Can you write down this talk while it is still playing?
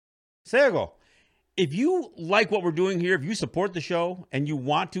Sego, if you like what we're doing here, if you support the show and you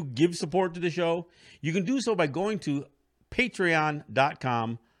want to give support to the show, you can do so by going to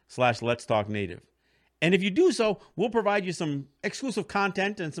patreon.com/Let's Talk Native. And if you do so, we'll provide you some exclusive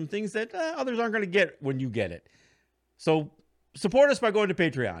content and some things that others aren't going to get when you get it. So support us by going to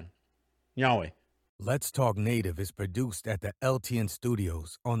Patreon. Yahweh. Let's Talk Native is produced at the LTN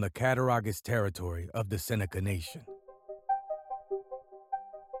Studios on the Cattaraugus territory of the Seneca Nation.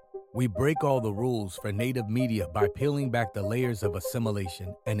 We break all the rules for Native media by peeling back the layers of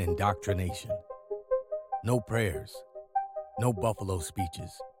assimilation and indoctrination. No prayers, no buffalo speeches,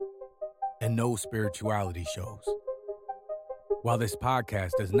 and no spirituality shows. While this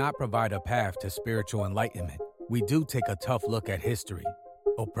podcast does not provide a path to spiritual enlightenment, we do take a tough look at history,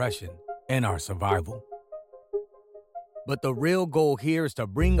 oppression, and our survival. But the real goal here is to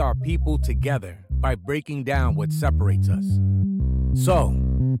bring our people together by breaking down what separates us. So,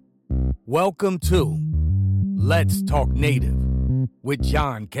 welcome to Let's Talk Native with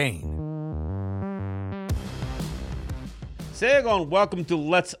John Kane. Sego, and welcome to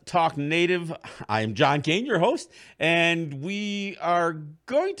Let's Talk Native. I am John Kane, your host, and we are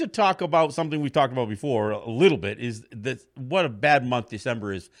going to talk about something we've talked about before a little bit, is that what a bad month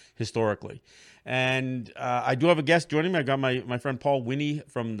December is historically. And I do have a guest joining me. I got my friend Paul Winnie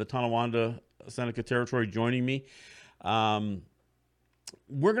from the Tonawanda Seneca Territory joining me.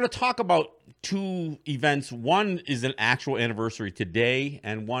 We're going to talk about two events. One is an actual anniversary today,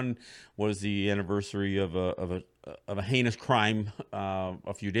 and one was the anniversary of a heinous crime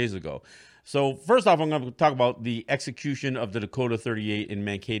a few days ago. So first off, I'm going to talk about the execution of the Dakota 38 in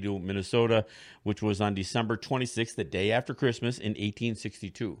Mankato, Minnesota, which was on December 26th, the day after Christmas in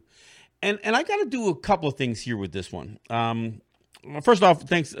 1862. And I got to do a couple of things here with this one. First off,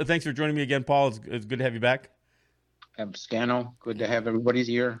 thanks for joining me again, Paul. It's good to have you back. Scano, good to have everybody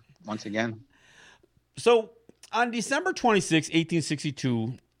here once again. So on December 26,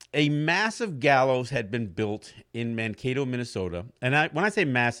 1862, a massive gallows had been built in Mankato, Minnesota. And when I say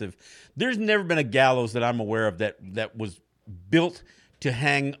massive, there's never been a gallows that I'm aware of that was built to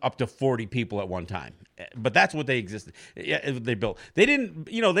hang up to 40 people at one time. But that's what they built. They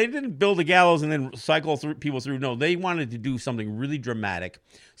didn't build a gallows and then cycle people through. No, they wanted to do something really dramatic.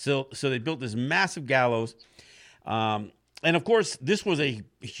 So they built this massive gallows. And of course, this was a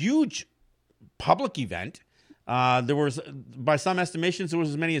huge public event. There was, by some estimations, there was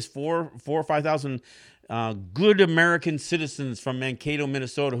as many as 4,000 or 5,000 good American citizens from Mankato,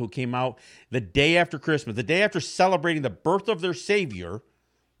 Minnesota, who came out the day after Christmas, the day after celebrating the birth of their Savior.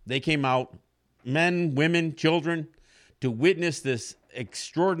 They came out, men, women, children, to witness this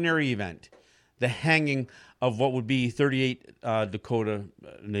extraordinary event, the hanging of what would be 38 Dakota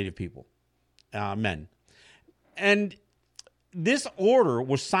Native people, men. And this order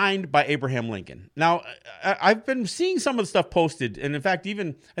was signed by Abraham Lincoln. Now, I've been seeing some of the stuff posted, and in fact,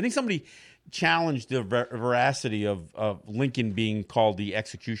 even I think somebody challenged the veracity of Lincoln being called the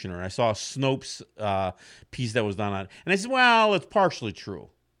executioner. I saw a Snopes piece that was done on it, and I said, well, it's partially true.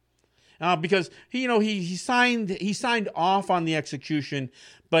 Because he signed off on the execution,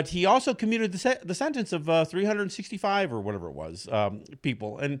 but he also commuted the sentence of 365 or whatever it was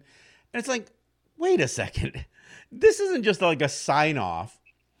people, and it's like, wait a second, this isn't just like a sign off.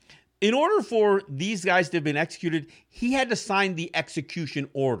 In order for these guys to have been executed, he had to sign the execution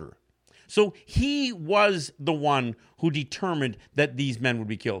order. So he was the one who determined that these men would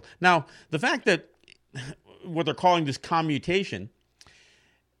be killed. Now, the fact that what they're calling this commutation,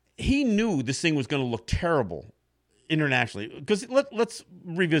 he knew this thing was going to look terrible internationally. Because let's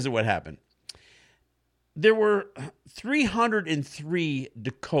revisit what happened. There were 303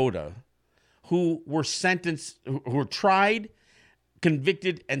 Dakota who were tried,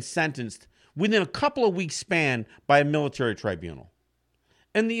 convicted, and sentenced within a couple of weeks span by a military tribunal.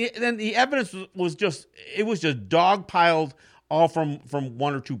 And the evidence was just dogpiled all from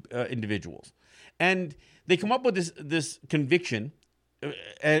one or two individuals. And they come up with this conviction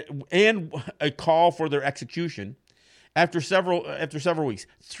and a call for their execution after several weeks.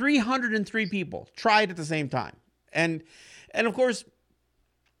 303 people tried at the same time. And of course,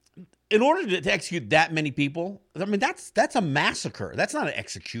 in order to execute that many people, I mean, that's a massacre. That's not an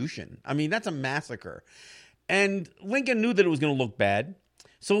execution. I mean, that's a massacre. And Lincoln knew that it was going to look bad.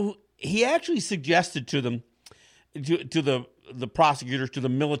 So he actually suggested to them, to the prosecutors, to the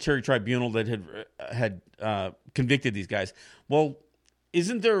military tribunal that had convicted these guys, well,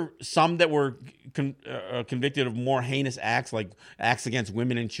 isn't there some that were convicted of more heinous acts, like acts against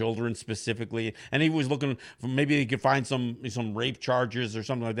women and children specifically? And he was looking for maybe he could find some rape charges or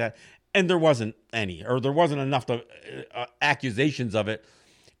something like that. And there wasn't any, or there wasn't enough accusations of it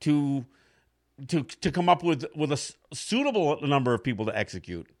to come up with a suitable number of people to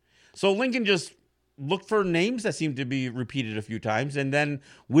execute. So Lincoln just looked for names that seemed to be repeated a few times and then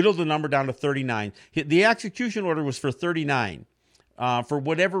whittled the number down to 39. The execution order was for 39. For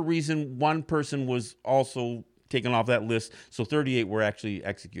whatever reason, one person was also taken off that list, so 38 were actually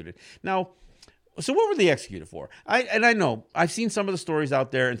executed. Now, so what were they executed for? I know I've seen some of the stories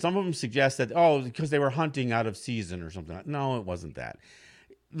out there, and some of them suggest that, because they were hunting out of season or something. No, it wasn't that.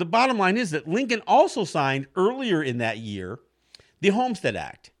 The bottom line is that Lincoln also signed earlier in that year the Homestead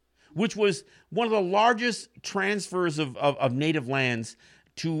Act, which was one of the largest transfers of native lands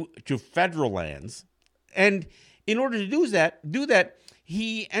to federal lands. And in order to do that,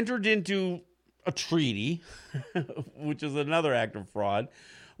 he entered into a treaty, which is another act of fraud,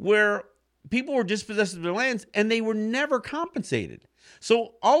 where people were dispossessed of their lands and they were never compensated.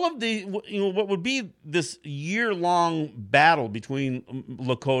 So all of the, what would be this year-long battle between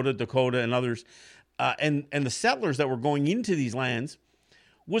Lakota, Dakota, and others, and the settlers that were going into these lands,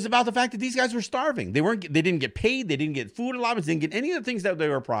 was about the fact that these guys were starving. They didn't get paid. They didn't get food allowance. They didn't get any of the things that they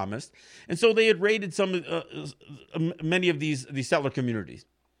were promised. And so they had raided many of these settler communities.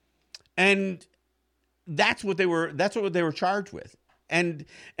 And that's what they were charged with. And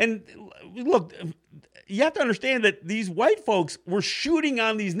look, you have to understand that these white folks were shooting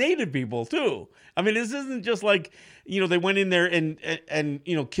on these native people too. I mean, this isn't just like, they went in there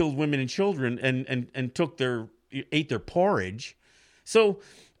and killed women and children and ate their porridge. So,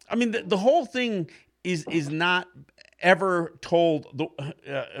 I mean, the whole thing is not ever told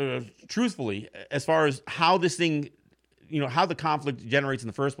truthfully as far as how this thing, how the conflict generates in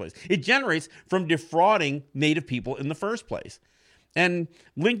the first place. It generates from defrauding native people in the first place. And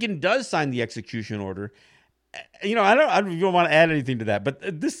Lincoln does sign the execution order. I don't even want to add anything to that,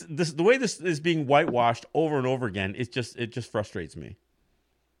 but this the way this is being whitewashed over and over again, it just frustrates me.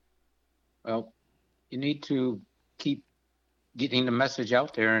 Well, you need to keep getting the message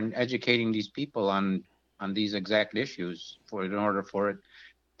out there and educating these people on these exact issues in order for it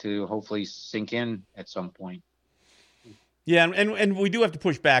to hopefully sink in at some point. Yeah, and we do have to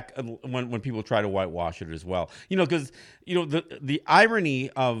push back when people try to whitewash it as well. Because the irony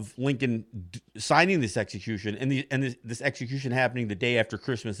of Lincoln signing this execution and this execution happening the day after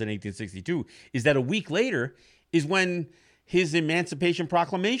Christmas in 1862 is that a week later is when his Emancipation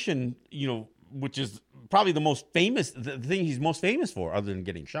Proclamation, which is probably the thing he's most famous for, other than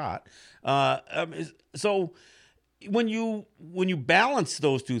getting shot. So when you balance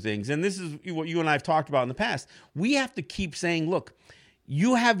those two things, and this is what you and I have talked about in the past, we have to keep saying, look,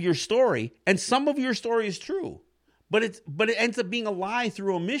 you have your story, and some of your story is true, but it ends up being a lie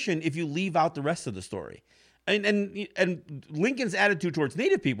through omission if you leave out the rest of the story. And Lincoln's attitude towards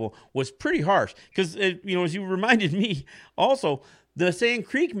Native people was pretty harsh because, as you reminded me also, the Sand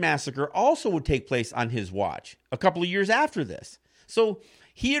Creek Massacre also would take place on his watch a couple of years after this. So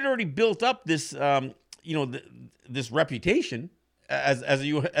he had already built up this, this reputation as a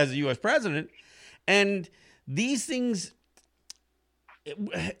U.S. president, and these things.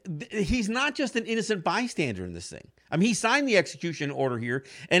 He's not just an innocent bystander in this thing. I mean, he signed the execution order here,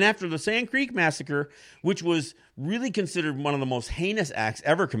 and after the Sand Creek Massacre, which was really considered one of the most heinous acts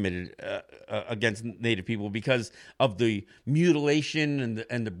ever committed against Native people because of the mutilation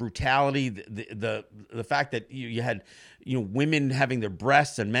and the brutality, the fact that you had women having their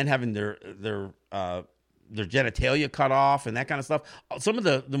breasts and men having their genitalia cut off and that kind of stuff. Some of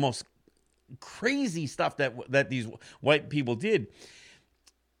the most crazy stuff that these white people did.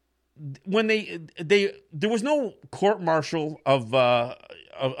 When there was no court martial of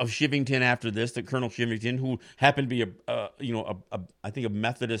Shivington after this, the Colonel Shivington, who happened to be I think a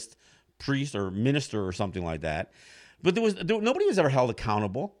Methodist priest or minister or something like that. But nobody was ever held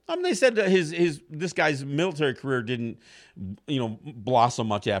accountable. I mean, they said that this guy's military career didn't blossom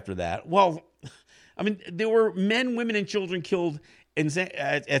much after that. Well, I mean, there were men, women, and children killed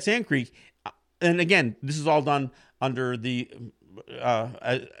at Sand Creek, and again, this is all done under the.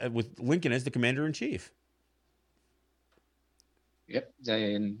 With Lincoln as the commander-in-chief. Yep,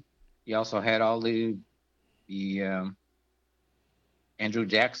 and you also had all the Andrew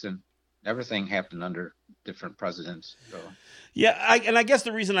Jackson. Everything happened under different presidents. So. Yeah, I guess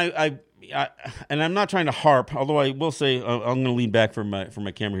the reason I and I'm not trying to harp, although I will say I'm going to lean back from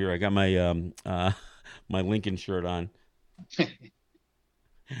my camera here. I got my my Lincoln shirt on.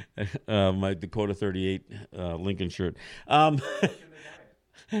 My Dakota 38 Lincoln shirt.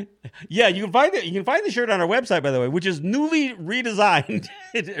 Yeah, you can find it. You can find the shirt on our website, by the way, which is newly redesigned.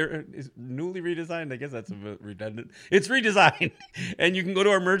 It's newly redesigned. I guess that's a bit redundant. It's redesigned, and you can go to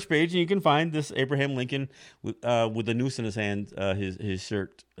our merch page and you can find this Abraham Lincoln with the noose in his hand, his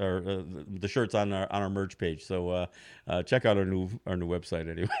shirt, or the shirts on our merch page. So check out our new website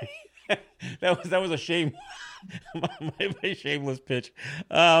anyway. that was a shame, my shameless pitch.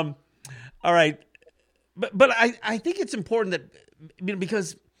 All right, but I think it's important that.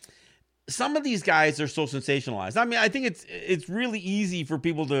 Because some of these guys are so sensationalized. I mean, I think it's really easy for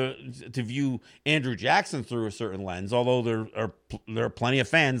people to view Andrew Jackson through a certain lens, although there are plenty of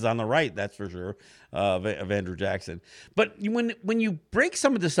fans on the right, that's for sure, of Andrew Jackson. But when you break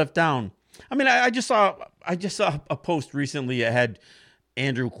some of this stuff down, I mean, I just saw a post recently. It had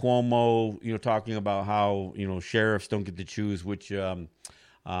Andrew Cuomo, talking about how sheriffs don't get to choose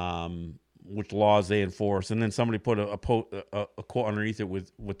which laws they enforce, and then somebody put a quote underneath it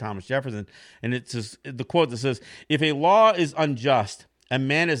with Thomas Jefferson, and it says the quote that says, "If a law is unjust, a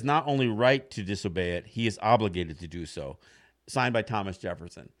man is not only right to disobey it, he is obligated to do so." Signed by Thomas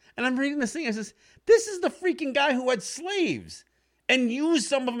Jefferson. And I'm reading this thing, I says, this is the freaking guy who had slaves and used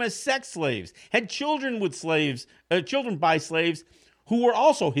some of them as sex slaves, had children with slaves, children by slaves who were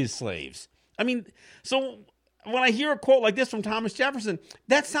also his slaves. I mean, so when I hear a quote like this from Thomas Jefferson,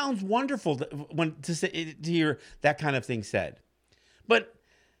 that sounds wonderful to hear that kind of thing said. But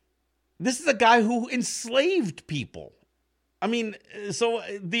this is a guy who enslaved people. I mean, so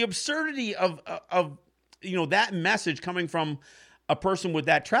the absurdity of that message coming from a person with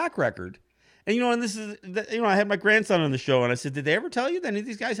that track record, and and this is I had my grandson on the show, and I said, did they ever tell you that any of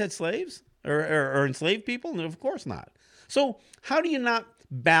these guys had slaves or enslaved people? And of course not. So how do you not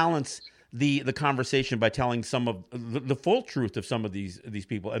balance the conversation by telling some of the full truth of some of these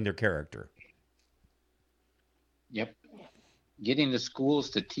people and their character? Yep. Getting the schools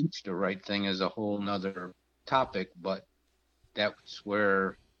to teach the right thing is a whole nother topic, but that's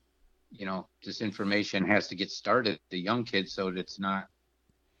where, this information has to get started, the young kids, so that it's not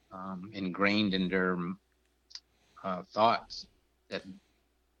ingrained in their thoughts that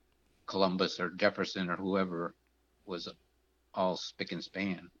Columbus or Jefferson or whoever was all spick and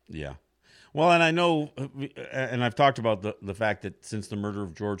span. Yeah. Well, and I know, and I've talked about the fact that since the murder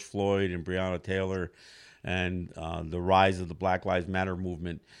of George Floyd and Breonna Taylor and the rise of the Black Lives Matter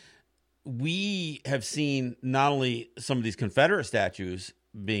movement, we have seen not only some of these Confederate statues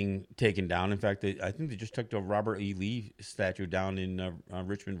being taken down. In fact, I think they just took the Robert E. Lee statue down in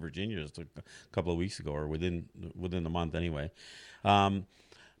Richmond, Virginia, just a couple of weeks ago, or within the month anyway.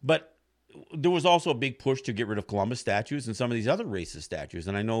 But there was also a big push to get rid of Columbus statues and some of these other racist statues.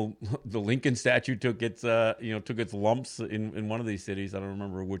 And I know the Lincoln statue took its lumps in one of these cities. I don't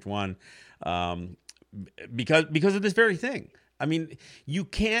remember which one, because of this very thing. I mean, you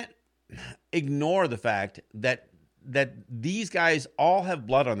can't ignore the fact that these guys all have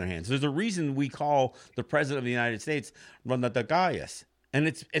blood on their hands. There's a reason we call the president of the United States Ronaldagayas. And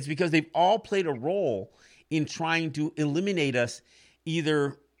it's because they've all played a role in trying to eliminate us,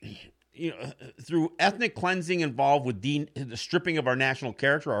 either through ethnic cleansing involved with the stripping of our national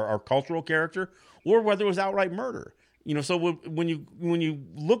character, our cultural character, or whether it was outright murder. So when you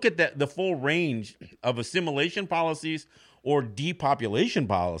look at the full range of assimilation policies or depopulation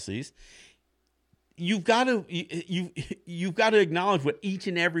policies, you've got to acknowledge what each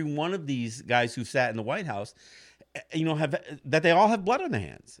and every one of these guys who sat in the White House, that they all have blood on their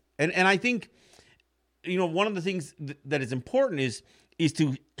hands. And I think, one of the things that is important is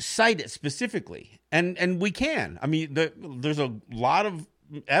to cite it specifically. And we can. I mean, there's a lot of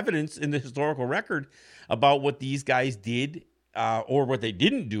evidence in the historical record about what these guys did or what they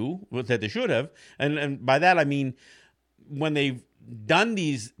didn't do, that they should have. And by that, I mean, when they've done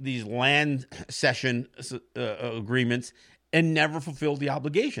these land cession agreements and never fulfilled the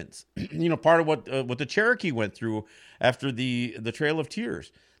obligations. Part of what the Cherokee went through after the Trail of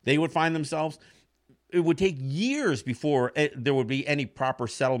Tears. They would find themselves, it would take years before there would be any proper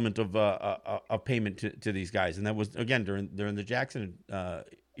settlement of payment to these guys. And that was, again, during the Jackson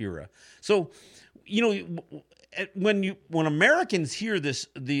era. So, when Americans hear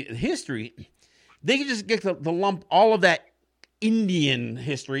the history, they can just get to lump all of that Indian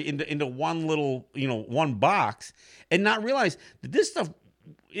history into one little, one box, and not realize that this stuff,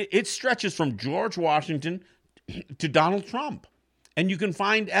 it stretches from George Washington to Donald Trump. And you can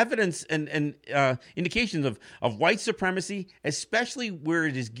find evidence and indications of white supremacy, especially where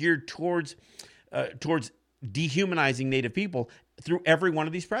it is geared towards dehumanizing Native people, through every one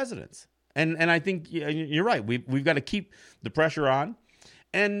of these presidents. And I think you're right. We've got to keep the pressure on.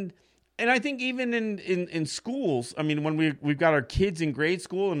 And And I think even in schools, I mean, when we've got our kids in grade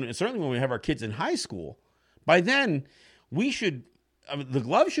school, and certainly when we have our kids in high school, by then we should, I mean, the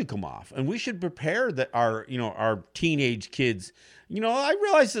gloves should come off, and we should prepare that our teenage kids. I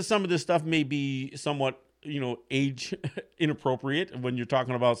realize that some of this stuff may be somewhat age inappropriate when you're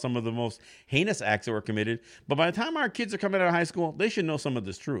talking about some of the most heinous acts that were committed. But by the time our kids are coming out of high school, they should know some of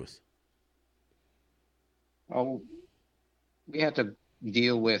this truth. Oh, we have to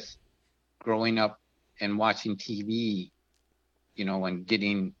deal with growing up and watching TV, and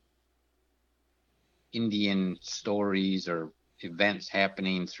getting Indian stories or events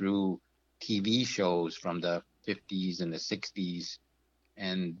happening through TV shows from the 50s and the 60s.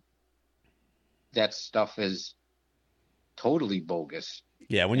 And that stuff is totally bogus.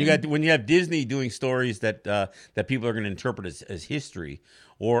 Yeah, when you have Disney doing stories that people are going to interpret as history,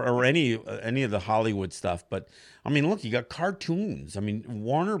 or any of the Hollywood stuff. But I mean, look, you got cartoons. I mean,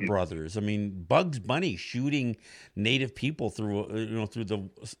 Warner Brothers. I mean, Bugs Bunny shooting native people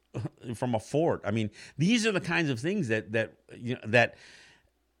from a fort. I mean, these are the kinds of things that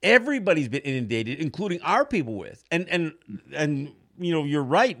everybody's been inundated, including our people with. And you're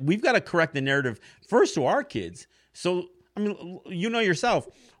right. We've got to correct the narrative first to our kids. So, I mean, yourself,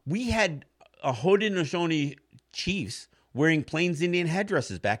 we had a Haudenosaunee chiefs wearing Plains Indian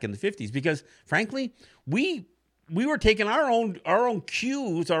headdresses back in the 50s because, frankly, we were taking our own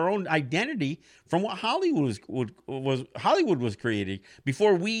cues, our own identity from what Hollywood was creating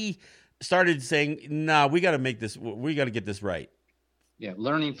before we started saying, "Nah, we got to get this right." Yeah,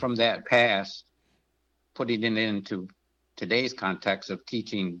 learning from that past, putting it into today's context of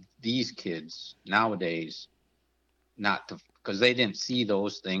teaching these kids nowadays, not to, because they didn't see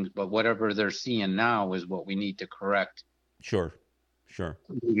those things, but whatever they're seeing now is what we need to correct. Sure.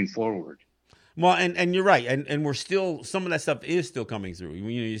 Moving forward. Well, and you're right, and we're still, some of that stuff is still coming through.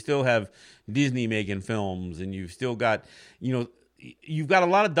 You still have Disney making films, and you've still got, you've got a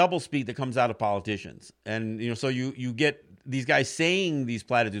lot of doublespeak that comes out of politicians, and so you get these guys saying these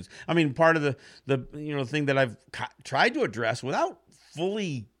platitudes. I mean, part of the thing that I've tried to address without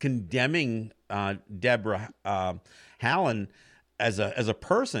fully condemning Deborah Haaland as a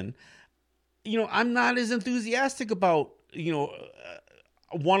person, I'm not as enthusiastic about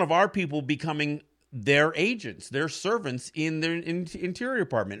one of our people becoming their agents, their servants in their Interior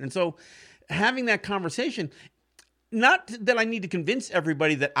Department. And so having that conversation, not that I need to convince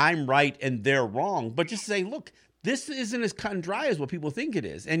everybody that I'm right and they're wrong, but just say, look, this isn't as cut and dry as what people think it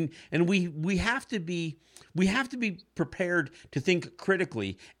is. And we have to be prepared to think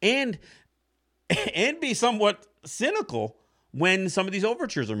critically and be somewhat cynical when some of these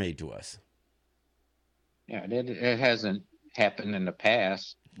overtures are made to us. Yeah, it hasn't happened in the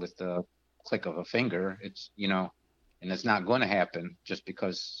past with the click of a finger. It's, and it's not going to happen just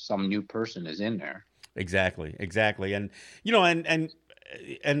because some new person is in there. Exactly. And,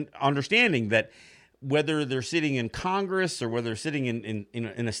 and understanding that whether they're sitting in Congress or whether they're sitting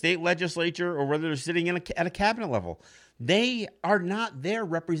in a state legislature or whether they're sitting at a cabinet level, they are not there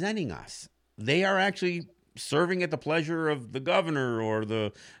representing us. They are actually serving at the pleasure of the governor or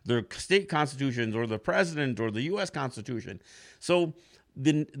the state constitutions or the president or the U.S. Constitution. So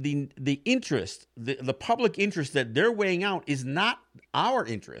the interest, the public interest that they're weighing out is not our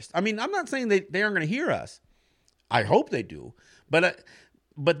interest. I mean, I'm not saying they aren't going to hear us. I hope they do, but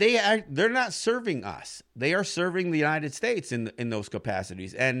they're not serving us. They are serving the United States in those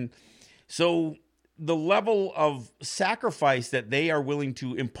capacities, and so the level of sacrifice that they are willing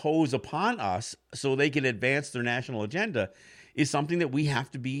to impose upon us so they can advance their national agenda is something that we have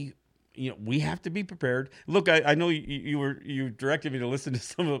to be, prepared. Look, I know you directed me to listen to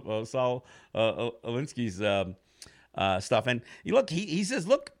some of Saul Alinsky's stuff, and look, he says,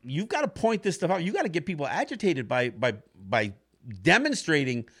 look, you've got to point this stuff out. You got to get people agitated by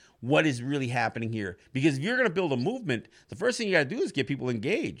demonstrating what is really happening here. Because if you're going to build a movement, the first thing you got to do is get people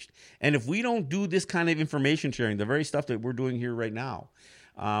engaged. And if we don't do this kind of information sharing, the very stuff that we're doing here right now,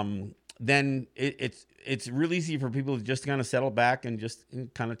 then it's really easy for people to just kind of settle back and just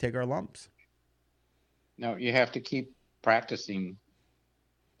kind of take our lumps. No, you have to keep practicing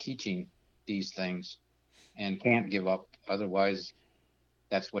teaching these things and can't give up. Otherwise,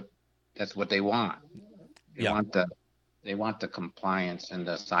 that's what they want. They want the compliance and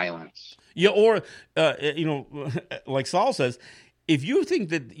the silence. Yeah, or like Saul says, if you think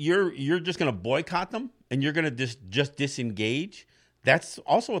that you're just going to boycott them and you're going to just disengage, that's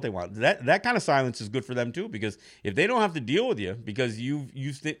also what they want. That kind of silence is good for them too, because if they don't have to deal with you because you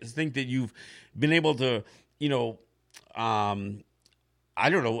think that you've been able to,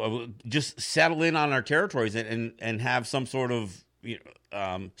 just settle in on our territories and have some sort of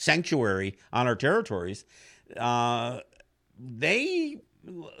sanctuary on our territories, they're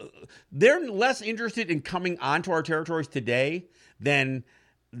less interested in coming onto our territories today than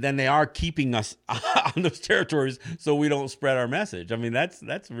they are keeping us on those territories so we don't spread our message. I mean,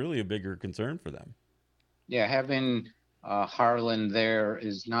 that's really a bigger concern for them. Yeah, having Harlan there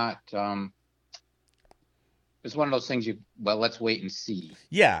is not. It's one of those things let's wait and see.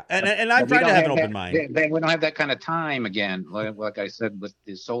 Yeah, and I try to have an open mind. We don't have that kind of time again. Like I said with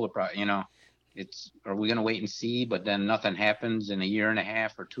the solar project, are we going to wait and see? But then nothing happens in a year and a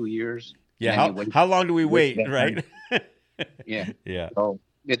half or 2 years. Yeah, how long do we wait, right? Yeah, yeah. So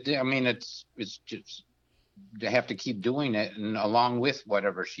it's just they have to keep doing it, and along with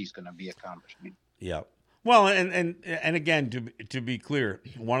whatever she's going to be accomplishing. Yeah. Well, and again, to be clear,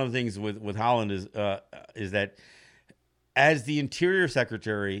 one of the things with Haaland is that as the Interior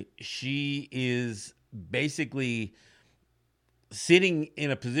Secretary, she is basically sitting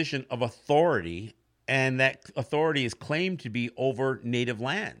in a position of authority, and that authority is claimed to be over native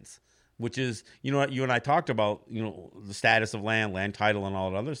lands, which is, you and I talked about, the status of land title, and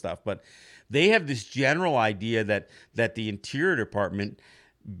all that other stuff. But they have this general idea that the Interior Department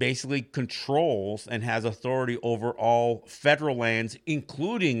basically controls and has authority over all federal lands,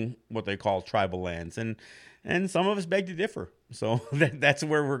 including what they call tribal lands. And some of us beg to differ. So that's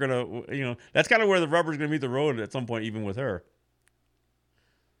where we're going to, that's kind of where the rubber's going to meet the road at some point, even with her.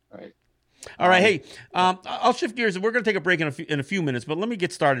 Right. All right. Hey, I'll shift gears. We're going to take a break in a few minutes, but let me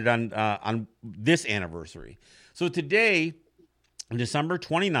get started on this anniversary. So today, December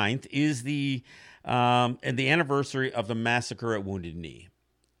 29th, is the anniversary of the massacre at Wounded Knee.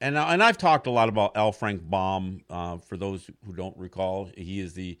 And I've talked a lot about L. Frank Baum. For those who don't recall, he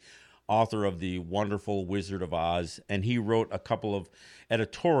is the author of The Wonderful Wizard of Oz, and he wrote a couple of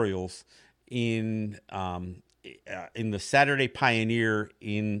editorials in the Saturday Pioneer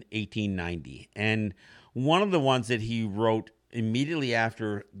in 1890. And one of the ones that he wrote immediately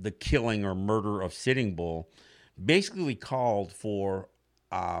after the killing or murder of Sitting Bull basically called for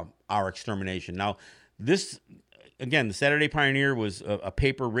our extermination. Now, this... Again, the Saturday Pioneer was a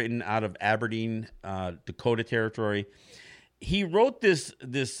paper written out of Aberdeen, Dakota Territory. He wrote this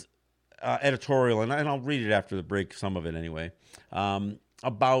editorial, and I'll read it after the break, some of it anyway,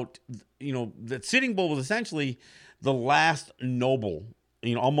 about, that Sitting Bull was essentially the last noble,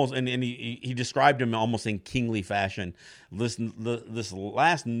 almost, and he described him almost in kingly fashion, this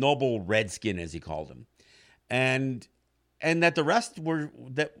last noble redskin, as he called him, and that the rest were,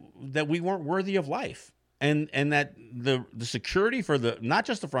 that we weren't worthy of life. And that the security for not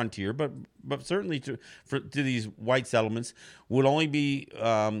just the frontier, but certainly to these white settlements would only be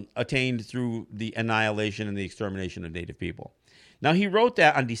attained through the annihilation and the extermination of Native people. Now, he wrote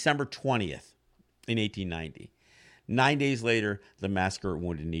that on December 20th in 1890. 9 days later, the massacre at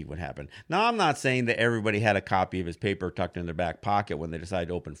Wounded Knee would happen. Now, I'm not saying that everybody had a copy of his paper tucked in their back pocket when they decided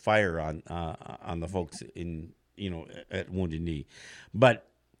to open fire on the folks at Wounded Knee, but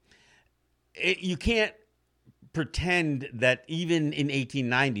you can't pretend that even in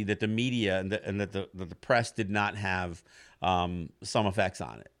 1890 that the media and that the press did not have some effects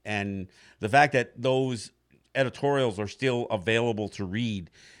on it. And the fact that those editorials are still available to read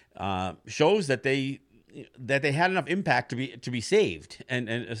shows that they had enough impact to be saved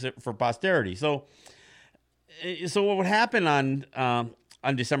and for posterity. So what would happen on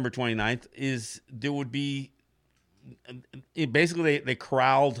December 29th is there would be basically they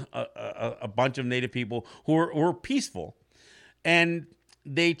corralled a bunch of Native people who were peaceful, and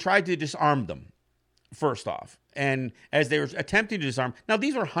they tried to disarm them first off. And as they were attempting to disarm, now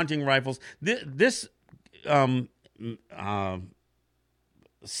these were hunting rifles. This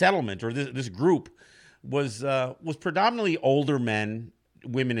settlement, or this group was predominantly older men,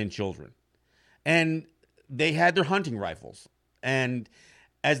 women, and children, and they had their hunting rifles. And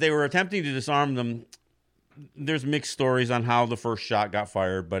as they were attempting to disarm them, there's mixed stories on how the first shot got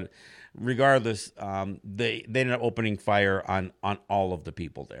fired, but regardless, they ended up opening fire on all of the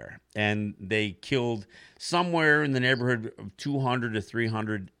people there, and they killed somewhere in the neighborhood of 200 to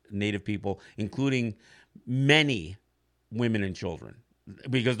 300 Native people, including many women and children,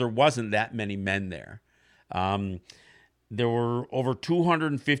 because there wasn't that many men there. There were over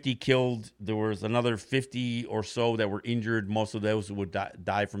 250 killed. There was another 50 or so that were injured. Most of those would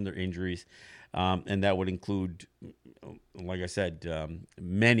die from their injuries. And that would include, like I said,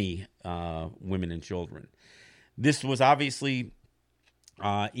 many women and children. This was obviously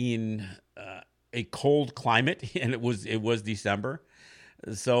in a cold climate, and it was December,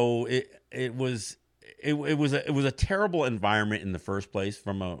 so it was a terrible environment in the first place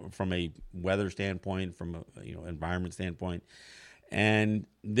from a weather standpoint, from a environment standpoint, and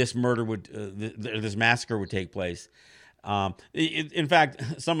this murder would, this massacre would take place. In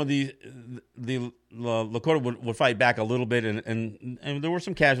fact, some of the Lakota would fight back a little bit, and there were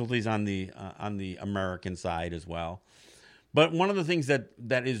some casualties on the American side as well. But one of the things that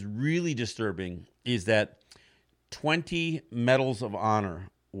is really disturbing is that 20 medals of honor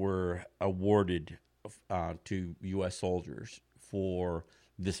were awarded to U.S. soldiers for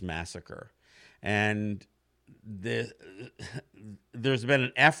this massacre, and there's been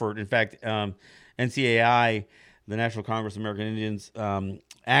an effort. In fact, NCAI, the National Congress of American Indians,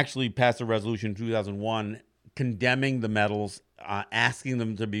 actually passed a resolution in 2001 condemning the medals, asking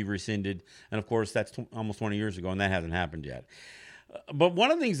them to be rescinded. And of course, that's almost 20 years ago, and that hasn't happened yet. But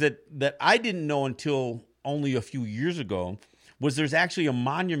one of the things that I didn't know until only a few years ago was there's actually a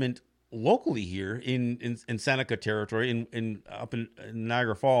monument locally here in Seneca territory, up in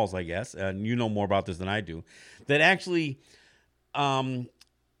Niagara Falls, I guess. And you know more about this than I do. That actually,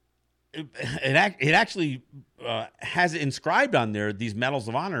 it actually has inscribed on there these medals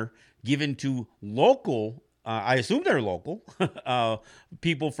of honor given to local. I assume they're local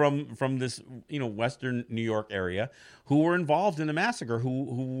people from this Western New York area who were involved in the massacre,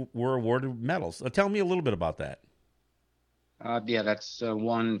 who were awarded medals. Tell me a little bit about that. Yeah, that's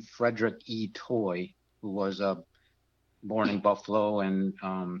one Frederick E. Toy, who was born in Buffalo and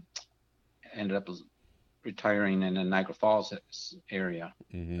ended up retiring in the Niagara Falls area.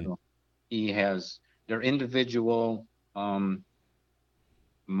 Mm-hmm. So he has their individual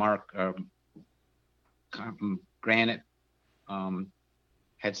granite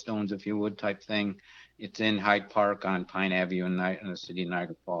headstones, if you would, type thing. It's in Hyde Park on Pine Avenue in the city of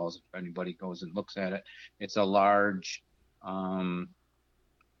Niagara Falls. If anybody goes and looks at it, it's a large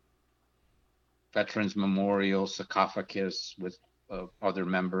veterans memorial sarcophagus with other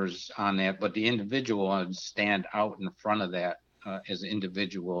members on that, but the individual ones stand out in the front of that as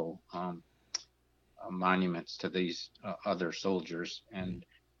individual monuments to these other soldiers, and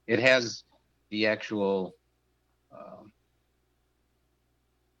it has the actual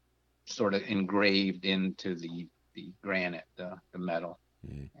sort of engraved into the granite, the metal.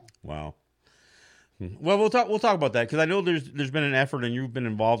 Wow. Well, we'll talk about that, because I know there's been an effort, and you've been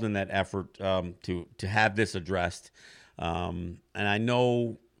involved in that effort to have this addressed. And I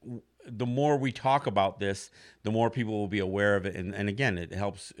know the more we talk about this, the more people will be aware of it, and again, it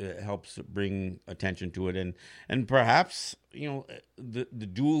helps bring attention to it, and perhaps the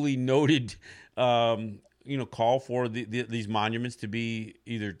duly noted call for these monuments to be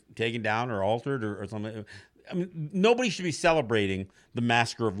either taken down or altered or something. I mean, nobody should be celebrating the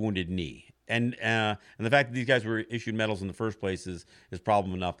massacre of Wounded Knee. And the fact that these guys were issued medals in the first place is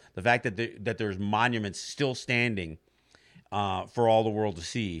problem enough. The fact that there's monuments still standing for all the world to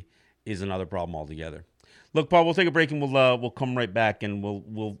see is another problem altogether. Look, Paul, we'll take a break, and we'll come right back, and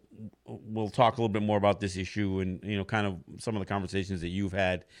we'll talk a little bit more about this issue and kind of some of the conversations that you've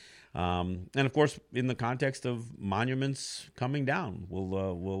had, and of course in the context of monuments coming down,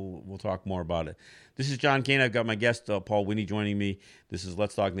 we'll talk more about it. This is John Kane. I've got my guest Paul Winnie joining me. This is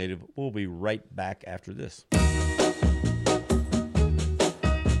Let's Talk Native. We'll be right back after this.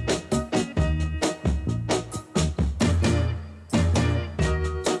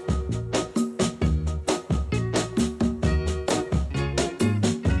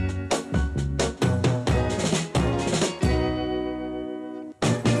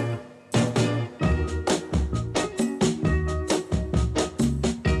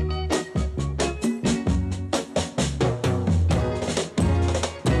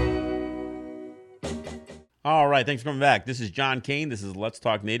 All right, thanks for coming back. This is John Kane. This is Let's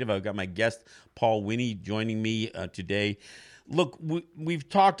Talk Native. I've got my guest, Paul Winnie, joining me today. Look, we've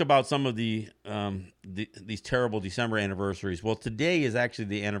talked about some of these terrible December anniversaries. Well, today is actually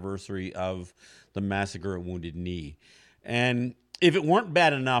the anniversary of the massacre at Wounded Knee. And if it weren't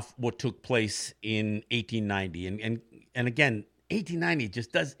bad enough what took place in 1890, and again,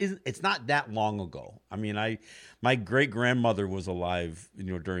 1890 it's not that long ago. I mean, my great grandmother was alive,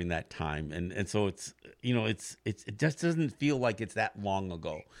 during that time, and so it just doesn't feel like it's that long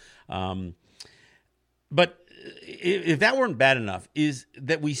ago. But if that weren't bad enough, is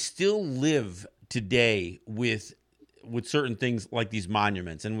that we still live today with certain things like these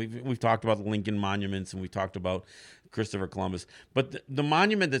monuments, and we've talked about the Lincoln monuments, and we've talked about Christopher Columbus, but the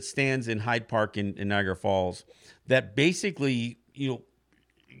monument that stands in Hyde Park in Niagara Falls, that basically,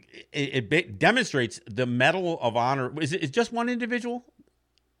 it demonstrates the Medal of Honor. Is it just one individual?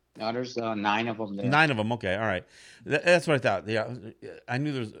 No, there's 9 of them there. 9 of them. Okay, all right. That's what I thought. Yeah, I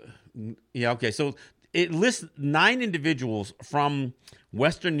knew there was. Yeah, okay. So it lists 9 individuals from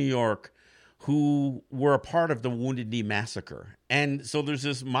Western New York who were a part of the Wounded Knee Massacre. And so there's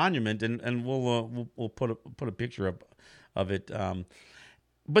this monument, and we'll put a picture up of it.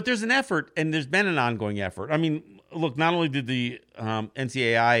 But there's an effort, and there's been an ongoing effort. I mean, look, not only did the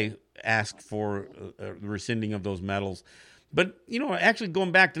NCAI ask for the rescinding of those medals, but, actually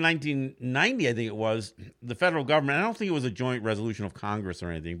going back to 1990, I think it was, the federal government, I don't think it was a joint resolution of Congress or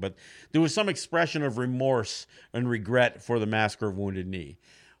anything, but there was some expression of remorse and regret for the massacre of Wounded Knee,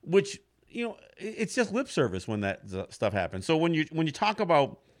 which, it's just lip service when that stuff happens. So when you talk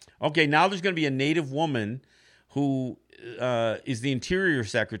about, okay, now there's going to be a Native woman who is the Interior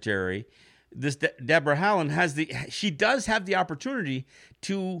Secretary, this Deborah Haaland she does have the opportunity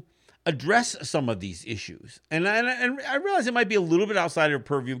to address some of these issues. And I realize it might be a little bit outside of her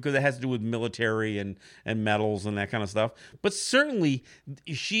purview because it has to do with military and medals and that kind of stuff. But certainly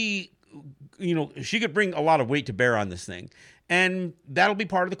she could bring a lot of weight to bear on this thing. And that'll be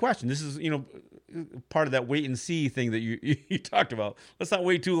part of the question. This is, part of that wait and see thing that you talked about. Let's not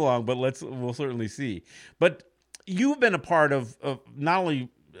wait too long, but we'll certainly see. But you've been a part of not only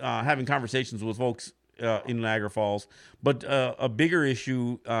having conversations with folks in Niagara Falls, but a bigger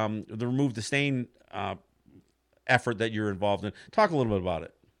issue, the Remove the Stain effort that you're involved in. Talk a little bit about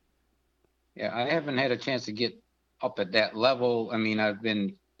it. Yeah, I haven't had a chance to get up at that level. I mean, I've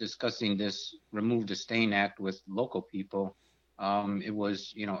been discussing this Remove the Stain Act with local people. It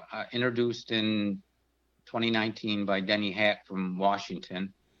was, introduced in 2019 by Denny Hack from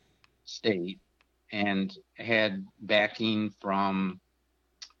Washington State, and had backing from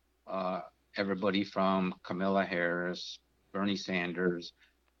everybody from Kamala Harris, Bernie Sanders,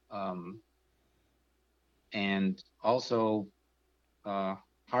 and also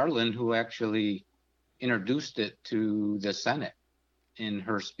Harlan, who actually introduced it to the Senate in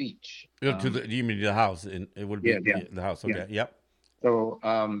her speech. You mean the House? It would be the House. Okay. Yeah. Yep. So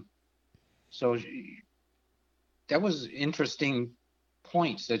that was interesting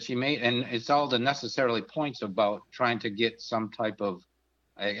points that she made, and it's all the necessarily points about trying to get some type of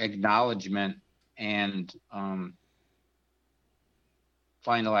acknowledgement and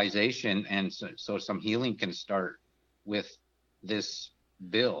finalization, and so some healing can start with this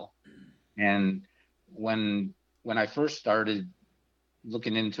bill. And when I first started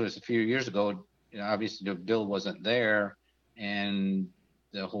looking into it a few years ago, obviously the bill wasn't there, and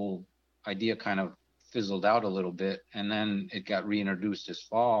the whole idea kind of fizzled out a little bit, and then it got reintroduced this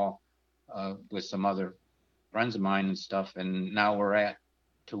fall with some other friends of mine and stuff, and now we're at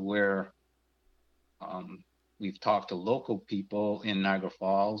to where we've talked to local people in Niagara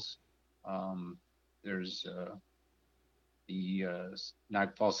Falls. There's the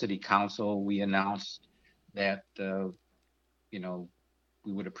Niagara Falls City Council. We announced that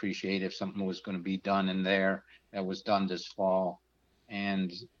we would appreciate if something was going to be done in there. That was done this fall,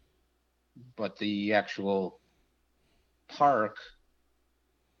 but the actual park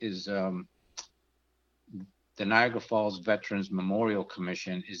is the Niagara Falls Veterans Memorial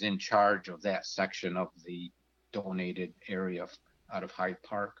Commission is in charge of that section of the donated area out of Hyde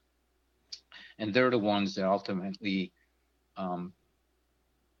Park. And they're the ones that ultimately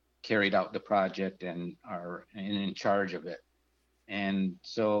carried out the project and are in charge of it. And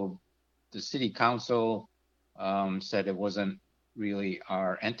so the city council said it wasn't really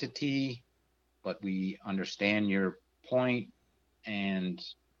our entity, but we understand your point. And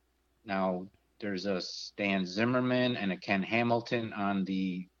now there's a Stan Zimmerman and a Ken Hamilton on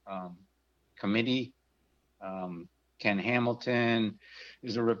the committee. Ken Hamilton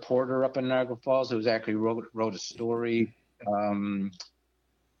is a reporter up in Niagara Falls who's actually wrote a story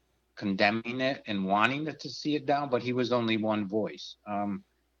condemning it and wanting it to see it down, but he was only one voice.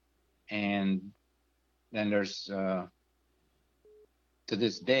 And then there's to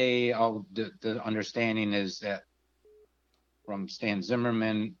this day, all the understanding is that from Stan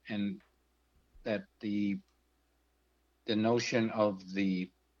Zimmerman, and that the notion of the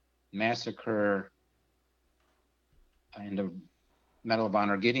massacre and the Medal of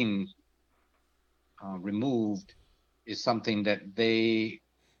Honor getting removed is something that they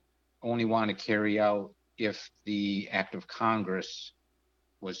only want to carry out if the act of Congress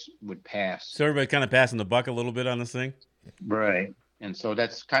would pass. So everybody kind of passing the buck a little bit on this thing? Right. And so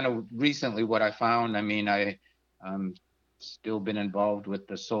that's kind of recently what I found. I mean, I'm still been involved with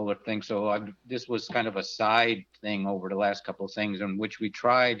the solar thing. So this was kind of a side thing over the last couple of things in which we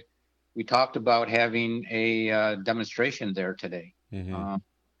talked about having a demonstration there today.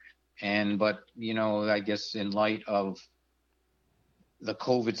 Mm-hmm. But I guess in light of the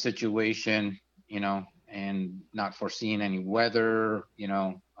COVID situation, and not foreseeing any weather,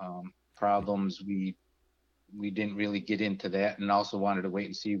 problems, we didn't really get into that, and also wanted to wait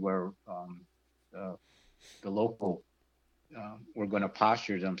and see where the local were going to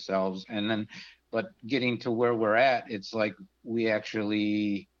posture themselves. And then, but getting to where we're at, it's like we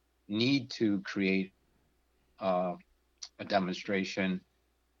actually need to create a demonstration.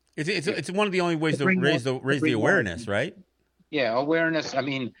 It's one of the only ways to bring raise more- the bring more- awareness, right? Yeah, awareness. I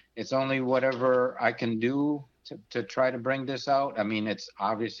mean, it's only whatever I can do to try to bring this out. I mean, it's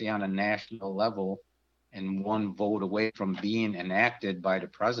obviously on a national level and one vote away from being enacted by the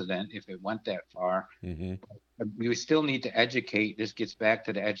president if it went that far. Mm-hmm. We still need to educate. This gets back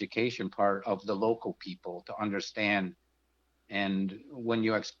to the education part of the local people to understand. And when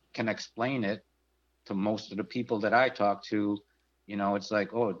you can explain it to most of the people that I talk to, you know, it's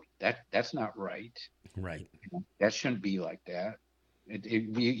like, oh, that's not right. Right. That shouldn't be like that.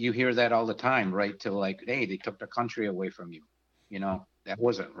 You hear that all the time, right? To like, hey, they took the country away from you. You know, that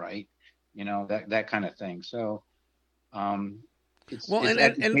wasn't right. You know, that kind of thing. So, it's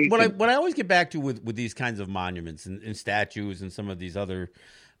and what I always get back to with these kinds of monuments and statues and some of these other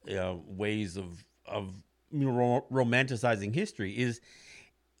ways of romanticizing history is,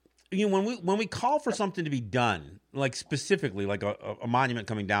 you know, when we call for something to be done, like specifically like a monument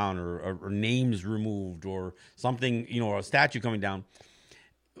coming down or names removed or something, you know, or a statue coming down,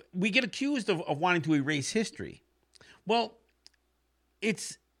 we get accused of wanting to erase history. Well,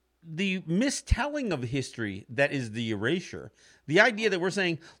 it's the mistelling of history that is the erasure. The idea that we're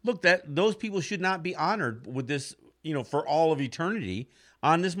saying, look, that those people should not be honored with this, you know, for all of eternity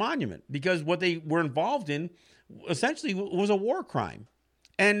on this monument, because what they were involved in essentially was a war crime.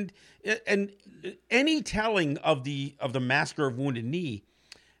 And any telling of the massacre of Wounded Knee,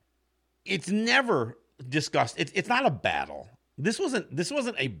 it's never discussed. It's not a battle. This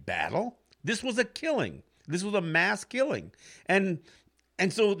wasn't a battle. This was a killing. This was a mass killing. And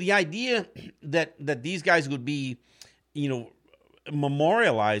so the idea that these guys would be, you know,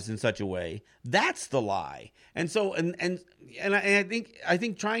 memorialized in such a way, that's the lie. And so and I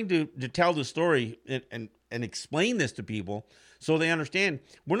think trying to tell the story and explain this to people so they understand,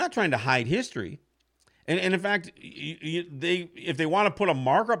 we're not trying to hide history. And in fact, if they want to put a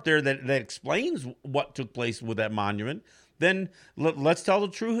mark up there that explains what took place with that monument, then let's tell the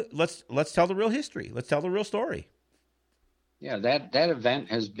true. Let's tell the real history. Let's tell the real story. Yeah, that event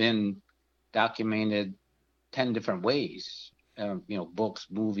has been documented 10 different ways. You know, books,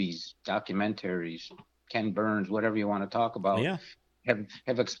 movies, documentaries, Ken Burns, whatever you want to talk about, Yeah.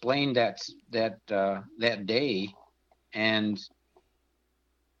 have explained that day, and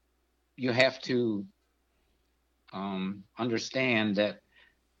you have to understand that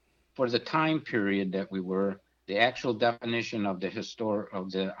for the time period that we were, the actual definition of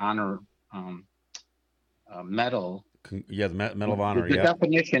the honor medal. Yeah, the Medal of Honor. The Yeah.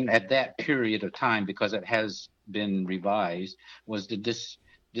 definition at that period of time, because it has been revised, was to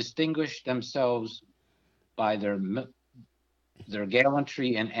distinguish themselves by their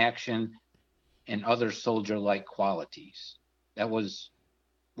gallantry and action and other soldier-like qualities. That was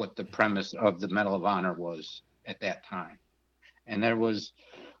what the premise of the Medal of Honor was at that time. And there was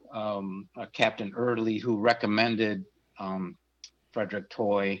a Captain Early who recommended Frederick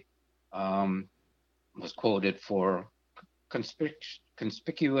Toy, was quoted for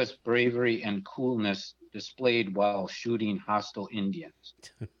conspicuous bravery and coolness displayed while shooting hostile Indians.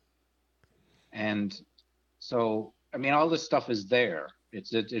 And so, I mean, all this stuff is there. It's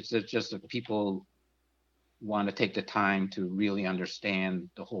just that people want to take the time to really understand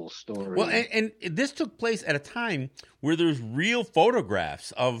the whole story. Well, and this took place at a time where there's real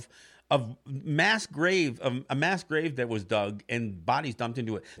photographs of a mass grave that was dug and bodies dumped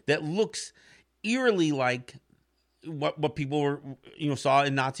into it that looks eerily like what people were, you know, saw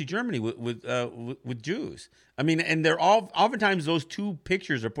in Nazi Germany with Jews. I mean, and they're oftentimes those two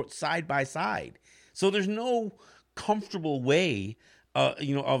pictures are put side by side, so there's no comfortable way,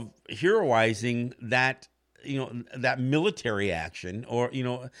 you know, of heroizing that, you know, that military action, or, you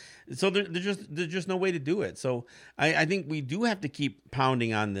know, so there's just no way to do it. So I think we do have to keep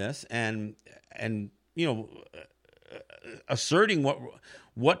pounding on this and you know, asserting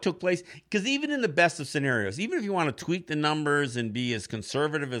what took place, because even in the best of scenarios, even if you want to tweak the numbers and be as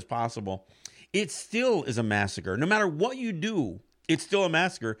conservative as possible, it still is a massacre. No matter what you do, it's still a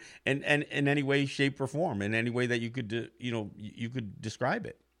massacre, and in any way, shape, or form, in any way that you could, you know, you could describe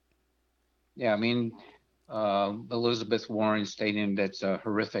it. Yeah, I mean, Elizabeth Warren stating that's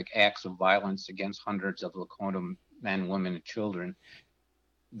horrific acts of violence against hundreds of Lakota men, women, and children.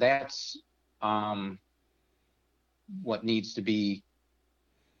 That's what needs to be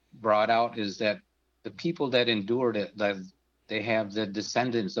brought out, is that the people that endured it, that they have the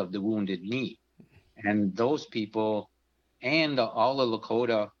descendants of the Wounded Knee, and those people and all the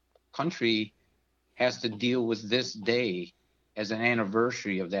Lakota country has to deal with this day as an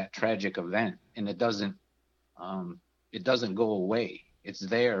anniversary of that tragic event, and it doesn't go away. It's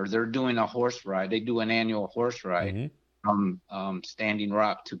there. They're doing a horse ride. They do an annual horse ride from Standing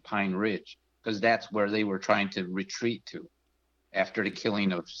Rock to Pine Ridge, because that's where they were trying to retreat to after the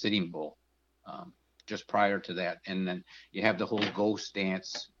killing of Sitting Bull, just prior to that. And then you have the whole ghost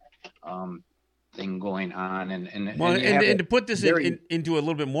dance thing going on. And to put this into a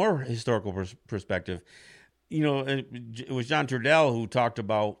little bit more historical perspective, it was John Trudell who talked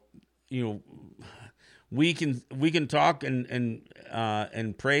about, we can talk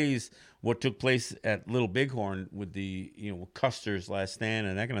and praise what took place at Little Bighorn with the Custer's last stand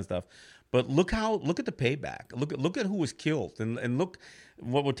and that kind of stuff, but look at the payback. Look at who was killed, and look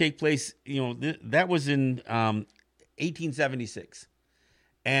what would take place. That was in 1876,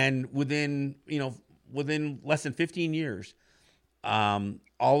 and within less than 15 years,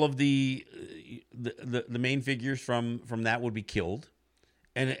 all of the main figures from that would be killed.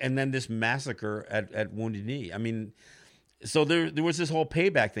 And then this massacre at Wounded Knee. I mean, so there was this whole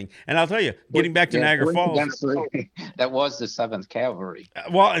payback thing. And I'll tell you, getting back to Niagara Falls, that was the 7th Cavalry.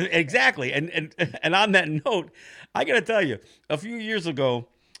 Well, exactly. And on that note, I got to tell you, a few years ago,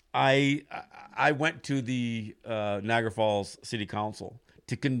 I went to the Niagara Falls City Council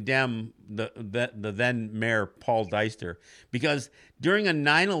to condemn the then mayor Paul Deister, because during a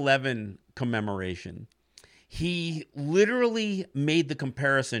 9/11 commemoration, he literally made the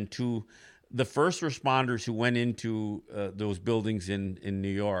comparison to the first responders who went into those buildings in New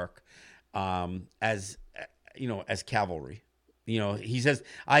York as cavalry. He says,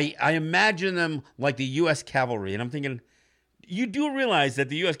 I imagine them like the U.S. cavalry. And I'm thinking, you do realize that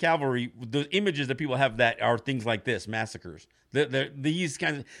the U.S. cavalry, the images that people have that are things like this, massacres. These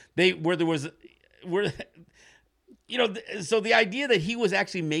kinds of, so the idea that he was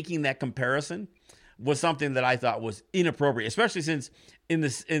actually making that comparison was something that I thought was inappropriate, especially since in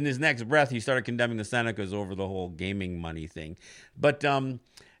his next breath he started condemning the Senecas over the whole gaming money thing. But so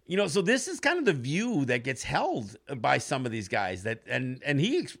this is kind of the view that gets held by some of these guys, that and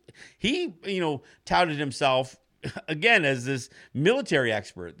he touted himself again as this military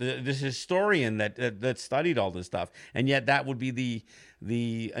expert, this historian that studied all this stuff, and yet that would be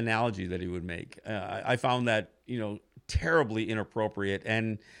the analogy that he would make. I found that terribly inappropriate,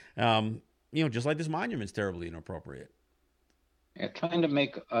 and just like this monument's terribly inappropriate. Yeah, trying to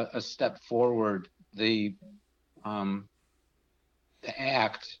make a step forward, the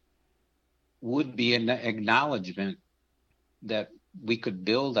act would be an acknowledgement that we could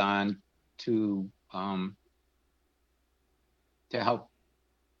build on to help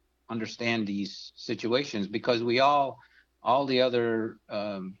understand these situations, because we've all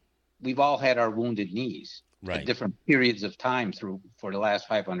had our Wounded Knees at different periods of time for the last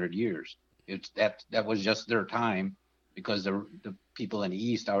 500 years. That was just their time, because the people in the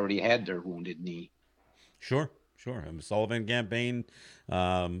East already had their Wounded Knee. Sure. And the Sullivan campaign,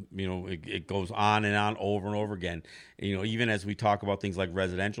 it goes on and on over and over again. Even as we talk about things like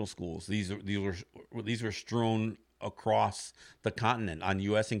residential schools, these were strewn across the continent on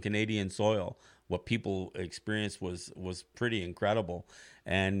U.S. and Canadian soil. What people experienced was pretty incredible,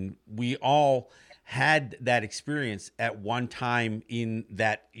 and we all had that experience at one time in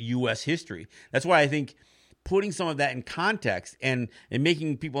that U.S. history. That's why I think putting some of that in context and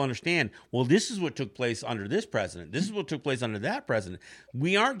making people understand, well, this is what took place under this president. This is what took place under that president.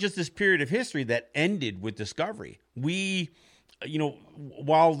 We aren't just this period of history that ended with discovery. While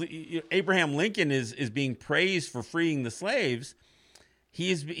Abraham Lincoln is being praised for freeing the slaves,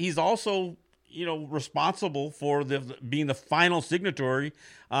 he's also responsible for being the final signatory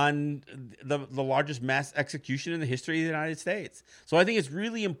on the largest mass execution in the history of the United States. So I think it's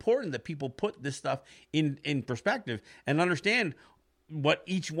really important that people put this stuff in perspective and understand what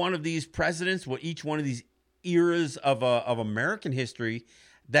each one of these presidents, what each one of these eras of American history,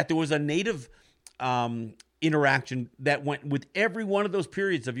 that there was a Native interaction that went with every one of those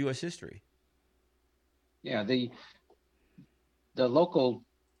periods of U.S. history. Yeah, the local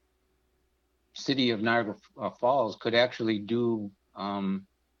city of Niagara Falls could actually do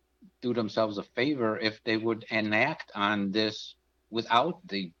themselves a favor if they would enact on this without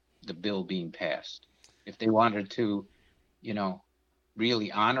the bill being passed. If they wanted to,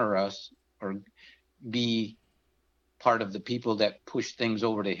 really honor us or be part of the people that push things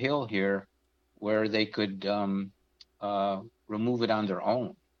over the hill here, where they could remove it on their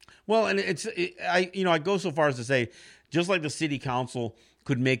own. Well, and I go so far as to say, just like the city council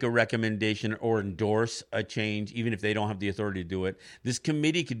could make a recommendation or endorse a change, even if they don't have the authority to do it. This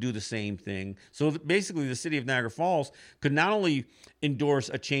committee could do the same thing. So basically, the city of Niagara Falls could not only endorse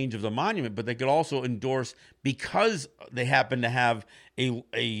a change of the monument, but they could also endorse, because they happen to have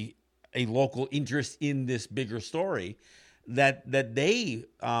a local interest in this bigger story, that they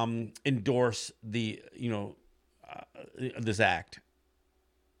endorse the this act.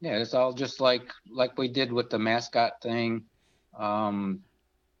 Yeah, it's all just like we did with the mascot thing.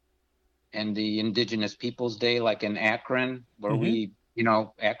 And the Indigenous Peoples Day, like in Akron, where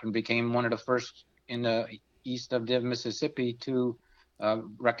Akron became one of the first in the east of the Mississippi to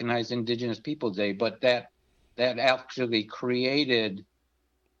recognize Indigenous Peoples Day. But that actually created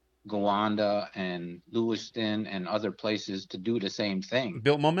Gowanda and Lewiston and other places to do the same thing.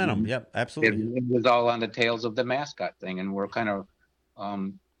 Built momentum. Yep, absolutely. It was all on the tails of the mascot thing, and we're kind of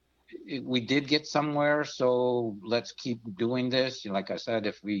we did get somewhere, so let's keep doing this. Like I said,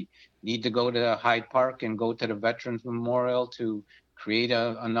 if we need to go to Hyde Park and go to the Veterans Memorial to create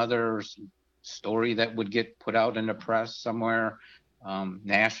another story that would get put out in the press somewhere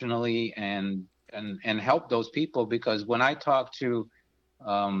nationally and help those people, because when I talked to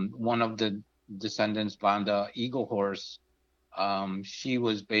one of the descendants, Vanda Eagle Horse, she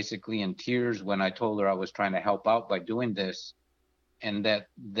was basically in tears when I told her I was trying to help out by doing this. And that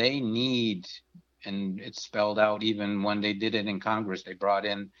they need, and it's spelled out even when they did it in Congress, they brought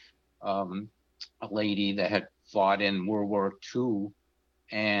in a lady that had fought in World War II,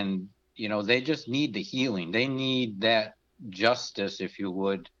 and they just need the healing. They need that justice, if you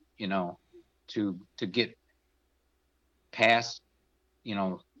would, to get past,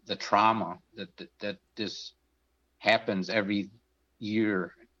 the trauma that this happens every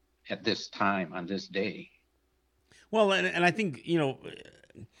year at this time on this day. Well, and I think,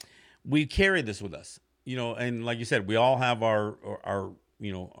 we carry this with us, and like you said, we all have our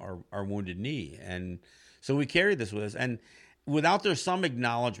wounded knee. And so we carry this with us. And without there's some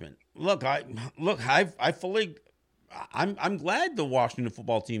acknowledgement, I'm glad the Washington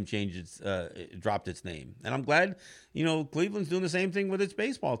football team dropped its name. And I'm glad, Cleveland's doing the same thing with its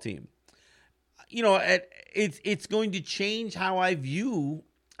baseball team. It's going to change how I view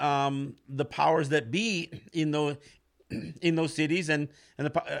the powers that be in those cities, and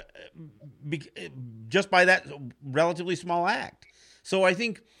just by that relatively small act. So I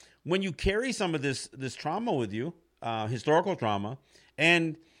think when you carry some of this trauma with you, historical trauma,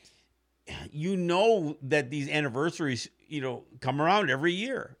 and that these anniversaries come around every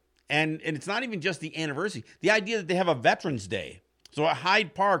year, and it's not even just the anniversary. The idea that they have a Veterans Day, so at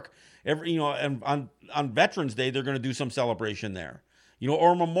Hyde Park, and on Veterans Day they're going to do some celebration there.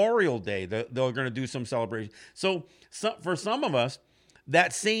 Or Memorial Day, they're going to do some celebration. So for some of us,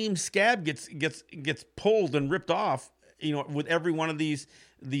 that same scab gets pulled and ripped off, with every one of these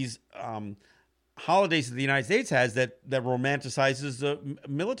holidays that the United States has that romanticizes the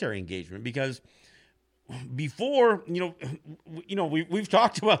military engagement. Because before, we've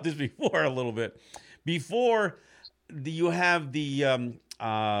talked about this before a little bit. Before you have the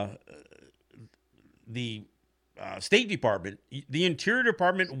State Department, the Interior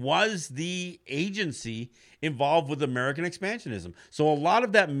Department was the agency involved with American expansionism. So a lot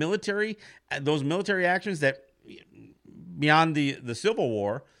of those military actions that beyond the Civil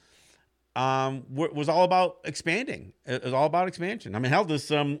War was all about expanding. It was all about expansion. I mean, hell, this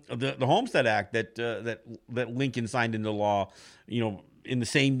the Homestead Act that Lincoln signed into law, in the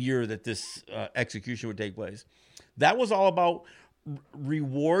same year that this execution would take place, that was all about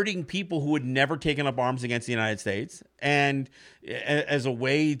rewarding people who had never taken up arms against the United States, and as a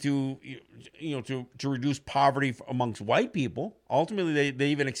way to reduce poverty amongst white people. Ultimately, they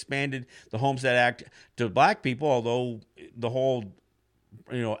even expanded the Homestead Act to black people, although the whole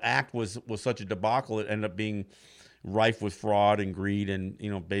act was such a debacle, it ended up being rife with fraud and greed, and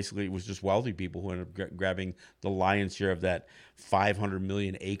basically it was just wealthy people who ended up grabbing the lion's share of that 500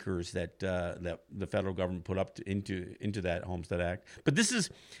 million acres that the federal government put up into that Homestead Act. But this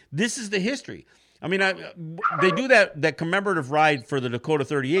is the history. I mean, they do that commemorative ride for the Dakota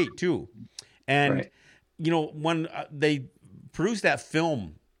 38 too, and right. When they produced that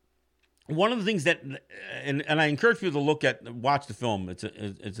film, one of the things that, and I encourage people to watch the film. It's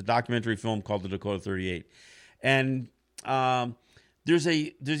a documentary film called the Dakota 38. And there's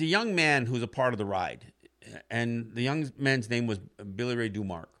a young man who's a part of the ride, and the young man's name was Billy Ray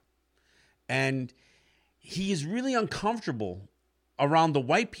Dumark, and he is really uncomfortable around the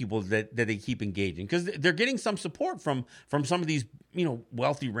white people that they keep engaging, because they're getting some support from some of these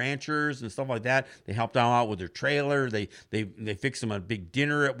wealthy ranchers and stuff like that. They helped them out with their trailer. They fixed him a big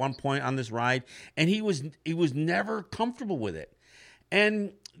dinner at one point on this ride, and he was never comfortable with it.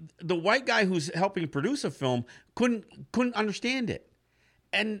 And the white guy who's helping produce a film couldn't understand it.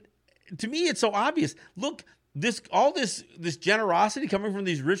 And to me, it's so obvious. Look, this generosity coming from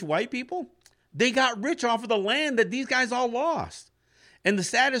these rich white people, they got rich off of the land that these guys all lost. And the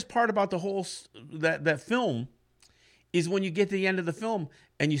saddest part about the whole that film is when you get to the end of the film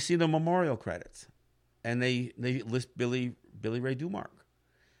and you see the memorial credits, and they list Billy Ray Dumark,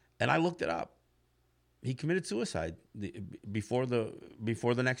 and I looked it up. He committed suicide before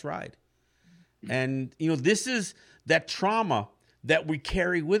the next ride, and this is that trauma that we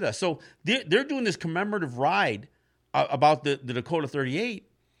carry with us. So they're doing this commemorative ride about the Dakota 38.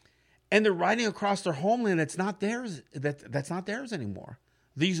 And they're riding across their homeland that's not theirs. That's not theirs anymore.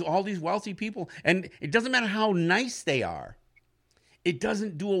 All these wealthy people, and it doesn't matter how nice they are. It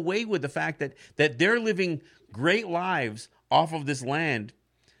doesn't do away with the fact that they're living great lives off of this land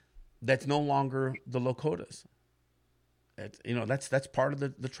that's no longer the Lakotas. That's part of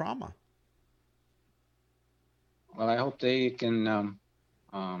the trauma. Well, I hope they can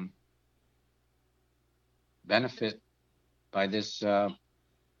benefit by this.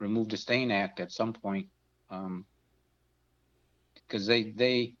 Remove the Stain Act at some point, because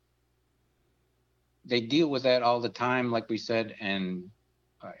they deal with that all the time, like we said, and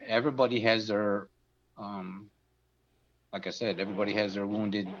everybody has their, like I said, everybody has their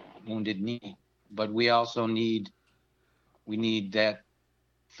wounded knee, but we also need that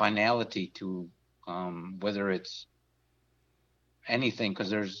finality to whether it's anything,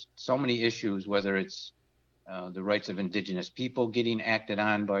 because there's so many issues, whether it's the rights of indigenous people getting acted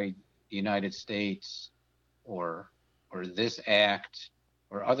on by the United States, or this act,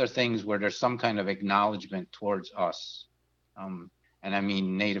 or other things where there's some kind of acknowledgement towards us, and I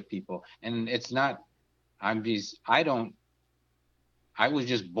mean Native people. And it's not. I was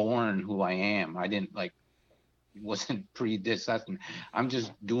just born who I am. I didn't wasn't predestined. I'm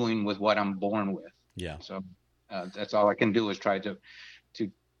just doing with what I'm born with. Yeah. So that's all I can do is try to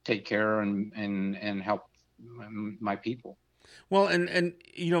take care and help my people. Well, and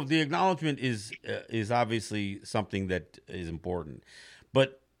the acknowledgement is obviously something that is important,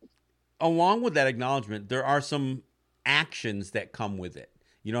 but along with that acknowledgement, there are some actions that come with it.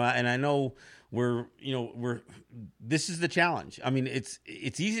 And I know this is the challenge. I mean, it's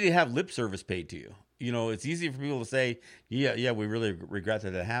easy to have lip service paid to you. It's easy for people to say, yeah, we really regret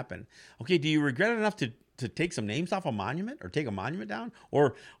that it happened. Okay, do you regret it enough to take some names off a monument, or take a monument down,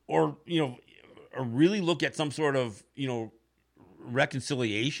 or really look at some sort of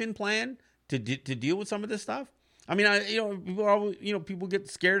reconciliation plan to deal with some of this stuff? I mean, people get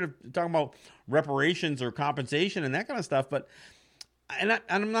scared of talking about reparations or compensation and that kind of stuff, but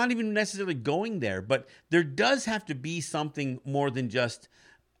I'm not even necessarily going there. But there does have to be something more than just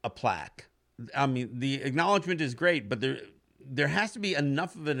a plaque. I mean, the acknowledgement is great, but there has to be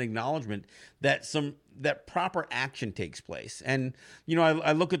enough of an acknowledgement that proper action takes place. And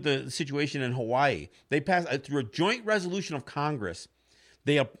I look at the situation in Hawaii. They passed through a joint resolution of Congress.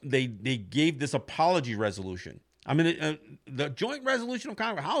 They gave this apology resolution. I mean, the joint resolution of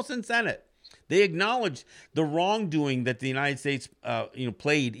Congress, House and Senate, they acknowledged the wrongdoing that the United States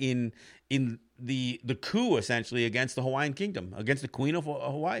played in the coup, essentially, against the Hawaiian Kingdom, against the Queen of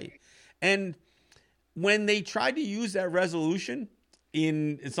Hawaii. And when they tried to use that resolution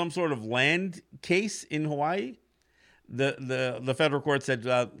in some sort of land case in Hawaii, the federal court said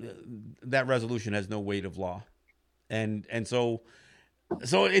that resolution has no weight of law, and so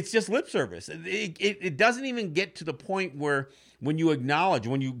it's just lip service. It doesn't even get to the point where when you acknowledge,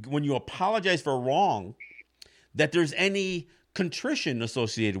 when you apologize for a wrong, that there's any contrition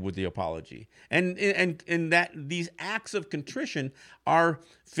associated with the apology, and that these acts of contrition are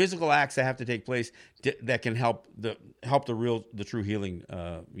physical acts that have to take place that can help the true healing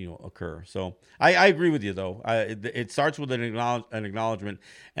occur. So I agree with you, though. It starts with an acknowledgement,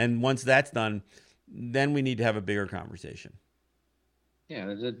 and once that's done, then we need to have a bigger conversation. Yeah,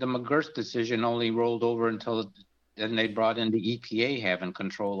 the McGirth decision only rolled over until then they brought in the EPA having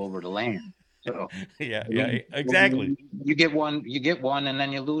control over the land. So yeah, exactly. You get one, and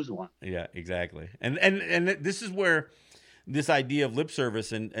then you lose one. Yeah, exactly. And this is where this idea of lip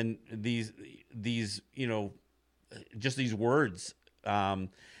service and these just these words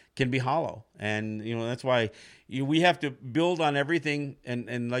can be hollow, and that's why we have to build on everything.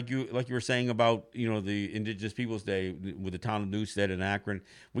 And like you were saying about the Indigenous Peoples Day with the town of Newstead and Akron,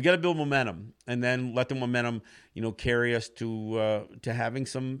 we got to build momentum, and then let the momentum carry us to having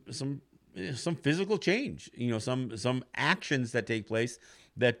some physical change, some actions that take place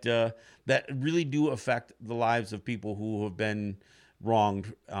that really do affect the lives of people who have been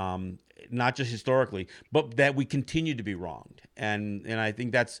wronged, not just historically, but that we continue to be wronged. And I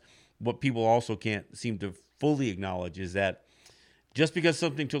think that's what people also can't seem to fully acknowledge, is that just because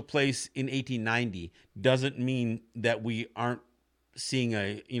something took place in 1890 doesn't mean that we aren't seeing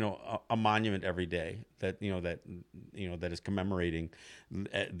a monument every day that is commemorating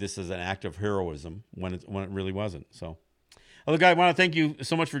this as an act of heroism when it really wasn't. So, look, I want to thank you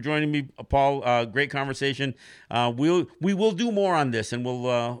so much for joining me, Paul. Great conversation. We will do more on this, and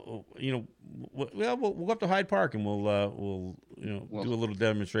we'll go up to Hyde Park and we'll do a little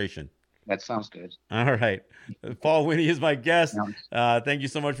demonstration. That sounds good. All right. Paul Winnie is my guest. Thank you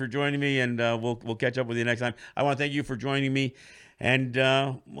so much for joining me, and we'll catch up with you next time. I want to thank you for joining me, and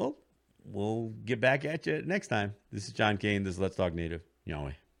we'll get back at you next time. This is John Kane. This is Let's Talk Native.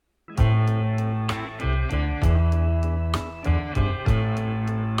 Yahweh.